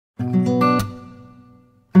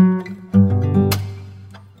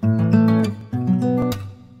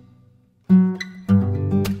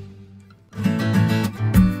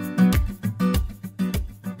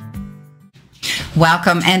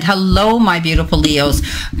Welcome and hello, my beautiful Leos.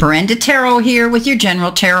 Brenda Tarot here with your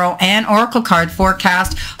General Tarot and Oracle card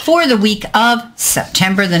forecast for the week of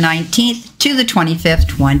September the 19th to the 25th,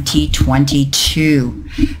 2022.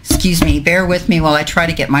 Excuse me, bear with me while I try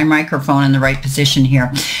to get my microphone in the right position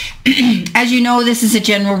here. As you know, this is a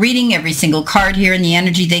general reading. Every single card here and the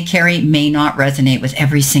energy they carry may not resonate with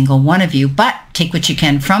every single one of you, but take what you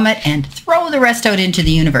can from it and throw the rest out into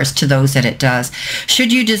the universe to those that it does.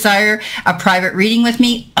 Should you desire a private reading with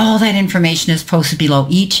me, all that information is posted below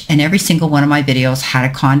each and every single one of my videos, how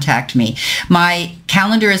to contact me. My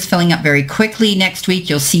calendar is filling up very quickly. Next week,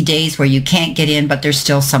 you'll see days where you can't get in, but there's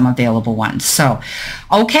still some available ones. So,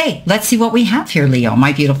 okay, let's see what we have here, Leo,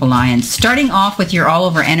 my beautiful lions. Starting off with your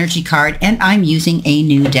all-over energy card, and I'm using a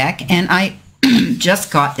new deck, and I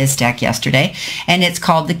just got this deck yesterday, and it's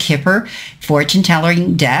called the Kipper Fortune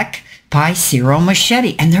Telling Deck by Cyril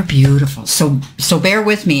Machete, and they're beautiful. So bear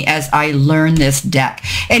with me as I learn this deck.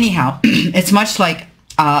 Anyhow, it's much like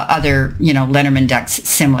other, Lenormand decks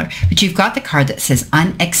similar, but you've got the card that says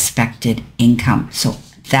unexpected income. So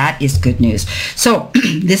that is good news. So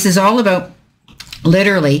this is all about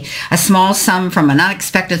literally a small sum from an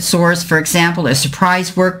unexpected source. For example, a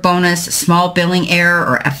surprise work bonus, a small billing error,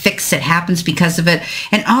 or a fix that happens because of it.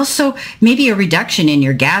 And also maybe a reduction in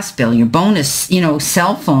your gas bill, your bonus,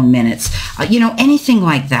 cell phone minutes, anything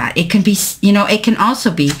like that. It can be, it can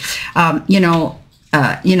also be,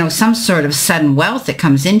 some sort of sudden wealth that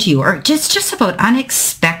comes into you, or just about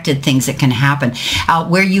unexpected things that can happen,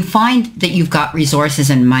 where you find that you've got resources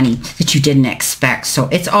and money that you didn't expect. So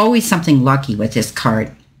it's always something lucky with this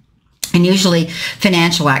card. And usually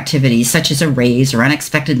financial activities such as a raise or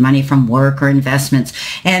unexpected money from work or investments.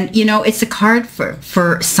 And, it's a card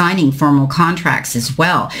for signing formal contracts as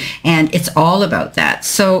well. And it's all about that.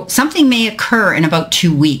 So something may occur in about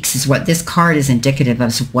 2 weeks is what this card is indicative of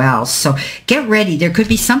as well. So get ready. There could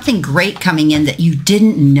be something great coming in that you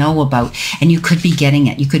didn't know about, and you could be getting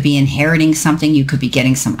it. You could be inheriting something. You could be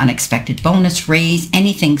getting some unexpected bonus, raise,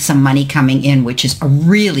 anything, some money coming in, which is a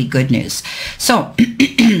really good news. So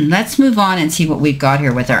let's move on and see what we've got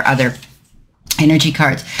here with our other energy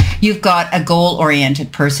cards. You've got a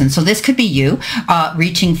goal-oriented person. So this could be you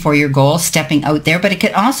reaching for your goal, stepping out there, but it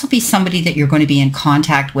could also be somebody that you're going to be in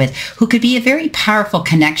contact with who could be a very powerful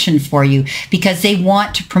connection for you because they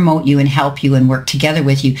want to promote you and help you and work together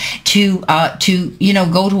with you to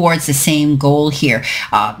go towards the same goal here.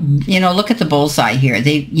 Look at the bullseye here.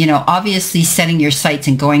 They, obviously setting your sights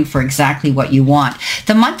and going for exactly what you want.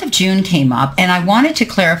 The month of June came up, and I wanted to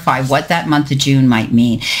clarify what that month of June might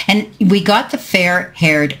mean. And we got the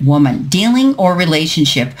fair-haired woman, dealing or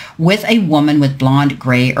relationship with a woman with blonde,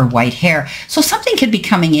 gray, or white hair. So something could be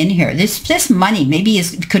coming in here. This money maybe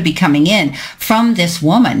could be coming in from this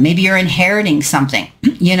woman. Maybe you're inheriting something.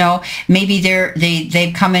 Maybe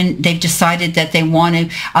they've come in. They've decided that they want to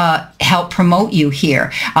help promote you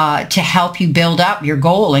here, to help you build up your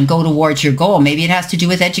goal and go towards your goal. Maybe it has to do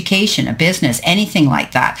with education, a business, anything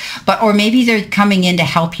like that. Or maybe they're coming in to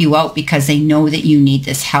help you out because they know that you need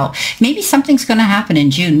this help. Maybe something's going to happen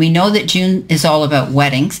in June. We know that June is all about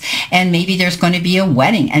weddings, and maybe there's going to be a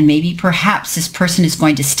wedding, and maybe perhaps this person is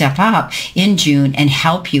going to step up in June and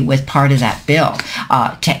help you with part of that bill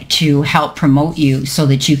to help promote you so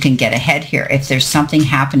that you can get ahead here if there's something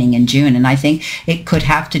happening in June. And I think it could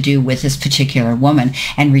have to do with this particular woman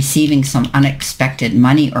and receiving some unexpected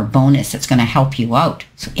money or bonus that's going to help you out.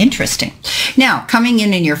 So interesting. Now, coming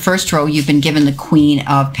in your first row, you've been given the Queen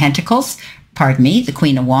of Pentacles, the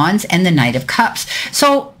Queen of Wands, and the Knight of Cups.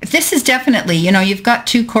 So this is definitely, you've got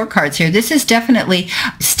two court cards here. This is definitely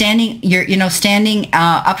standing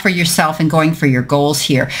up for yourself and going for your goals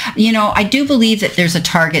here. I do believe that there's a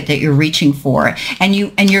target that you're reaching for, and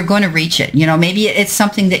you're going to reach it. Maybe it's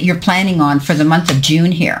something that you're planning on for the month of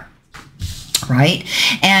June here. Right?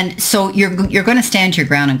 And so you're going to stand your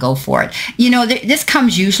ground and go for it. This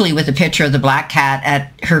comes usually with a picture of the black cat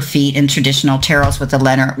at her feet in traditional tarots with the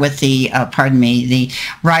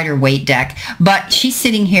Rider-Waite deck. But she's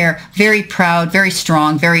sitting here very proud, very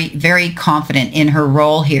strong, very, very confident in her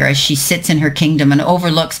role here as she sits in her kingdom and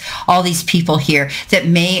overlooks all these people here that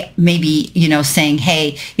may be, saying,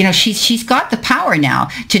 hey, she's got the power now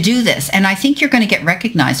to do this. And I think you're going to get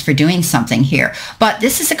recognized for doing something here. But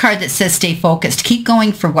this is a card that says stay focused. focused. Keep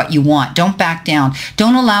going for what you want. Don't back down.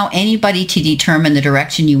 Don't allow anybody to determine the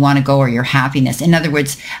direction you want to go or your happiness. In other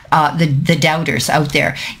words, the doubters out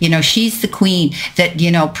there. You know, she's the queen that,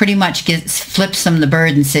 you know, pretty much flips them the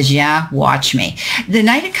bird and says, yeah, watch me. The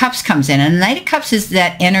Knight of Cups comes in, and the Knight of Cups is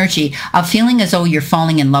that energy of feeling as though you're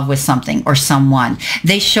falling in love with something or someone.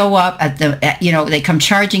 They show up at you know, they come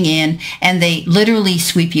charging in and they literally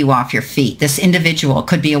sweep you off your feet. This individual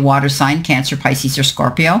could be a water sign, Cancer, Pisces, or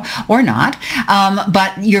Scorpio, or not.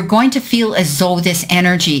 But you're going to feel as though this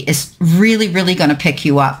energy is really, really going to pick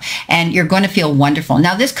you up, and you're going to feel wonderful.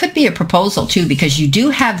 Now, this could be a proposal too, because you do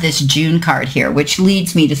have this June card here, which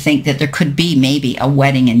leads me to think that there could be maybe a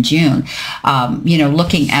wedding in June. You know,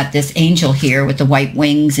 looking at this angel here with the white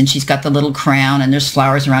wings, and she's got the little crown and there's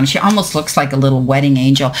flowers around. She almost looks like a little wedding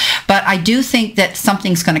angel. But I do think that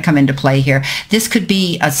something's going to come into play here. This could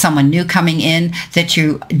be someone new coming in that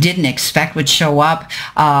you didn't expect would show up.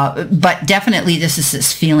 But definitely this is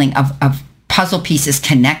this feeling of puzzle pieces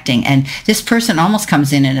connecting, and this person almost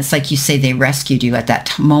comes in and it's like you say they rescued you at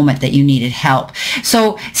that moment that you needed help.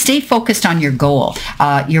 So stay focused on your goal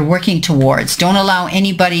you're working towards. Don't allow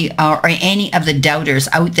anybody or any of the doubters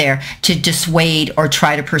out there to dissuade or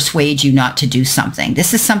try to persuade you not to do something.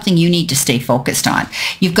 This is something you need to stay focused on.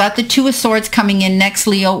 You've got the Two of Swords coming in next,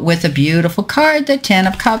 Leo, with a beautiful card, the Ten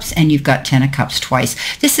of Cups, and you've got Ten of Cups twice.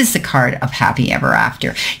 This is the card of happy ever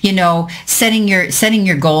after. You know, setting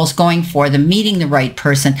your goals, going for them, meeting the right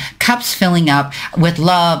person, cups filling up with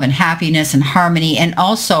love and happiness and harmony, and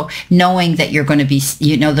also knowing that you're going to be,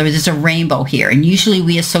 you know, there's a rainbow here, and usually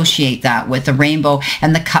we associate that with the rainbow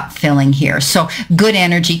and the cup filling here. So good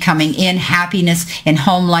energy coming in, happiness in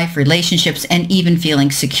home life, relationships, and even feeling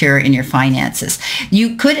secure in your finances.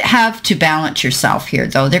 You could have to balance yourself here,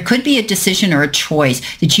 though. There could be a decision or a choice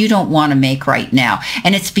that you don't want to make right now,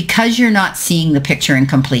 and it's because you're not seeing the picture in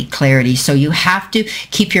complete clarity. So you have to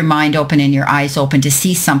keep your mind open and your eyes open to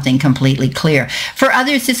see something completely clear. For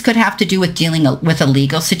others, this could have to do with dealing with a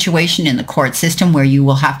legal situation in the court system where you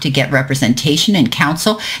will have to get representation and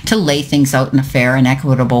counsel to lay things out in a fair and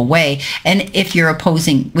equitable way. And if you're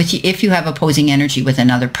if you have opposing energy with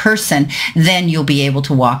another person, then you'll be able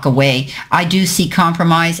to walk away. I do see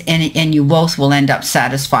compromise, and you both will end up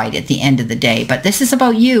satisfied at the end of the day. But this is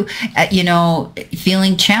about you, you know,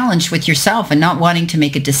 feeling challenged with yourself and not wanting to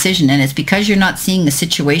make a decision. And it's because you're not seeing the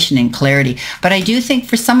situation in clarity. But I do think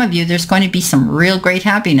for some of you, there's going to be some real great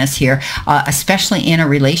happiness here, especially in a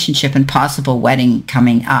relationship and possible wedding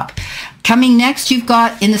coming up. Coming next, you've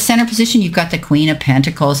got, in the center position, you've got the Queen of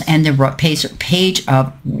Pentacles and the Page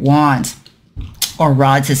of Wands, or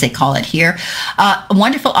rods as they call it here.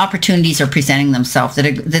 Wonderful opportunities are presenting themselves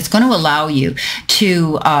that's going to allow you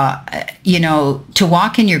to, you know, to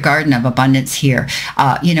walk in your garden of abundance here.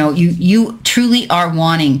 You know, you truly are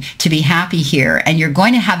wanting to be happy here, and you're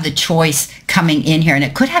going to have the choice coming in here, and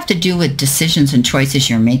it could have to do with decisions and choices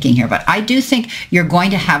you're making here. But I do think you're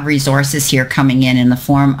going to have resources here coming in the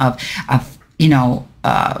form of you know,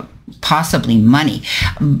 possibly money.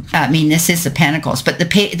 I mean, this is the Pentacles, but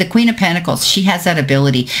the Queen of Pentacles, she has that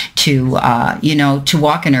ability to, you know, to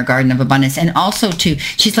walk in her garden of abundance, and also to,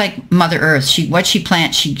 she's like Mother Earth. What she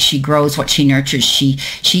plants, she grows. What she nurtures, she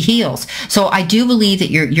heals. So I do believe that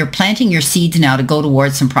you're planting your seeds now to go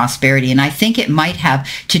towards some prosperity, and I think it might have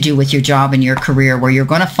to do with your job and your career, where you're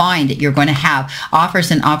going to find that you're going to have offers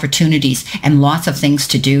and opportunities and lots of things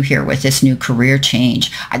to do here with this new career change.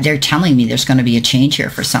 They're telling me there's going to be a change here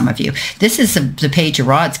for some of you. This is the Page of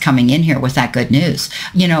Rods coming in here with that good news.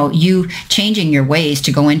 You know, you changing your ways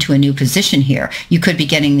to go into a new position here. You could be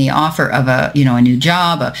getting the offer of a, you know, a new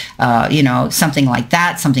job, you know, something like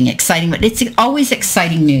that, something exciting. But it's always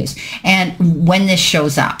exciting news. And when this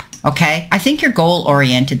shows up, okay, I think you're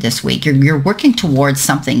goal-oriented this week. You're working towards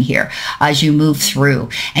something here as you move through,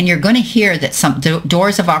 and you're going to hear that some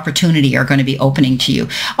doors of opportunity are going to be opening to you.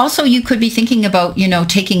 Also, you could be thinking about, you know,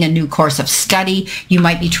 taking a new course of study. You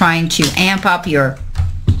might be trying to amp up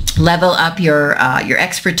level up your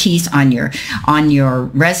expertise on your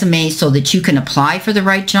resume so that you can apply for the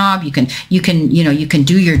right job. You can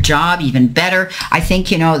do your job even better. I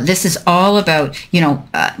think, you know, this is all about, you know,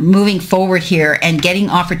 moving forward here and getting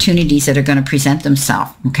opportunities that are going to present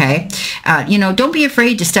themselves. Okay, you know, don't be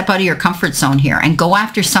afraid to step out of your comfort zone here and go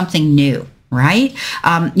after something new. Right?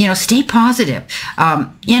 You know, stay positive.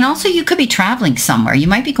 And also you could be traveling somewhere. You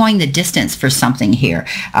might be going the distance for something here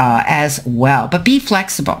as well. But be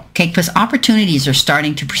flexible, okay? Because opportunities are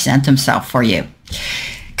starting to present themselves for you.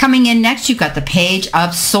 Coming in next, you've got the Page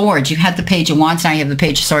of Swords. You had the Page of Wands, now you have the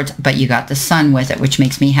Page of Swords, but you got the Sun with it, which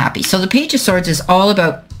makes me happy. So the Page of Swords is all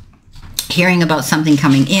about hearing about something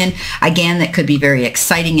coming in, again, that could be very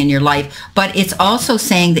exciting in your life, but it's also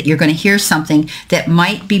saying that you're going to hear something that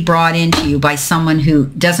might be brought into you by someone who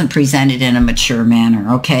doesn't present it in a mature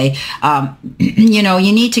manner, okay? You know,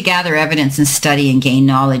 you need to gather evidence and study and gain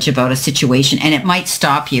knowledge about a situation, and it might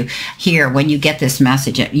stop you here when you get this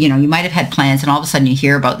message. You know, you might have had plans, and all of a sudden you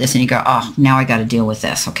hear about this and you go, oh, now I got to deal with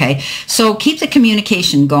this, okay? So keep the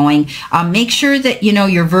communication going. Make sure that, you know,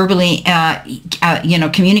 you're verbally, you know,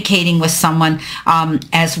 communicating with someone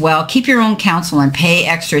as well. Keep your own counsel and pay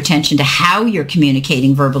extra attention to how you're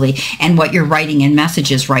communicating verbally and what you're writing in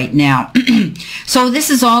messages right now. So this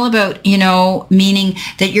is all about, you know, meaning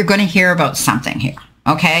that you're going to hear about something here.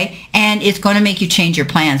 Okay, and it's going to make you change your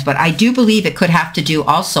plans, but I do believe it could have to do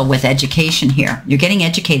also with education here. You're getting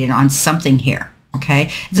educated on something here.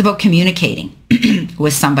 Okay, it's about communicating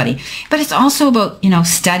with somebody, but it's also about, you know,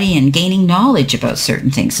 studying and gaining knowledge about certain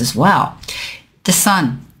things as well. The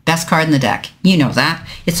Sun, best card in the deck. You know that.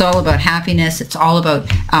 It's all about happiness. It's all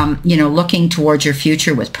about, you know, looking towards your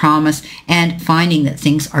future with promise and finding that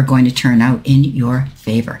things are going to turn out in your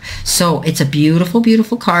favor. So it's a beautiful,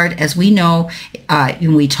 beautiful card. As we know,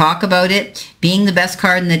 when we talk about it, being the best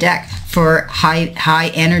card in the deck for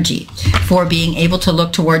high energy, for being able to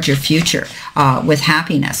look towards your future with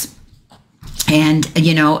happiness. And,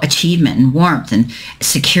 you know, achievement and warmth and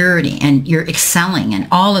security, and you're excelling and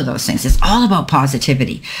all of those things. It's all about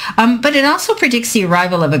positivity. But it also predicts the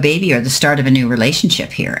arrival of a baby or the start of a new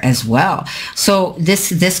relationship here as well. So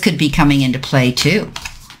this could be coming into play too.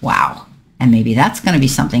 Wow. And maybe that's going to be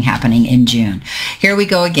something happening in June. Here we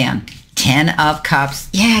go again. 10 of Cups.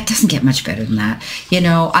 Yeah, it doesn't get much better than that. You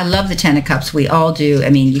know, I love the 10 of Cups. We all do. I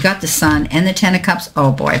mean, you got the Sun and the 10 of Cups.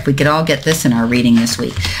 Oh boy, if we could all get this in our reading this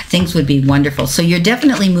week, things would be wonderful. So you're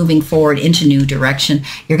definitely moving forward into new direction.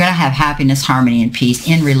 You're going to have happiness, harmony, and peace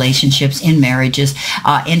in relationships, in marriages,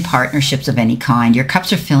 in partnerships of any kind. Your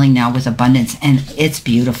cups are filling now with abundance, and it's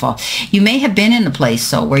beautiful. You may have been in a place,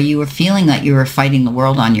 so where you were feeling that you were fighting the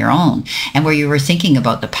world on your own, and where you were thinking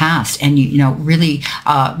about the past, and you know, really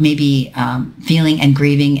maybe feeling and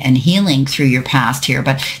grieving and healing through your past here.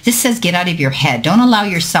 But this says get out of your head. Don't allow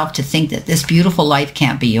yourself to think that this beautiful life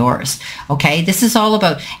can't be yours. Okay, this is all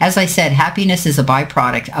about, as I said, happiness is a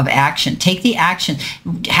byproduct of action. Take the action.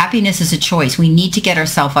 Happiness is a choice. We need to get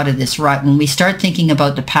ourselves out of this rut. When we start thinking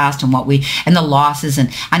about the past and the losses and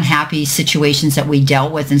unhappy situations that we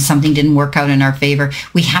dealt with, and something didn't work out in our favor,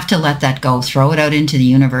 we have to let that go. Throw it out into the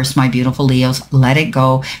universe, my beautiful Leos. Let it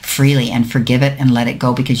go freely and forgive it and let it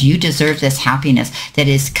go, because you deserve this happiness that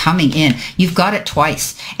is coming in. You've got it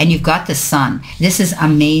twice, and you've got the Sun. This is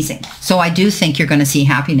amazing. So I do think you're going to see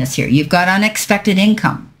happiness here. You've got unexpected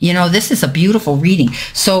income. You know, this is a beautiful reading.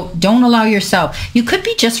 So don't allow yourself. You could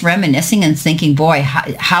be just reminiscing and thinking, boy,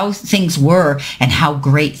 how things were and how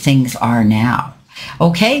great things are now.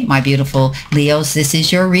 Okay, my beautiful Leos, this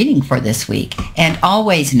is your reading for this week. And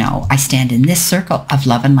always know I stand in this circle of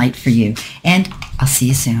love and light for you. And I'll see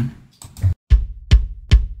you soon.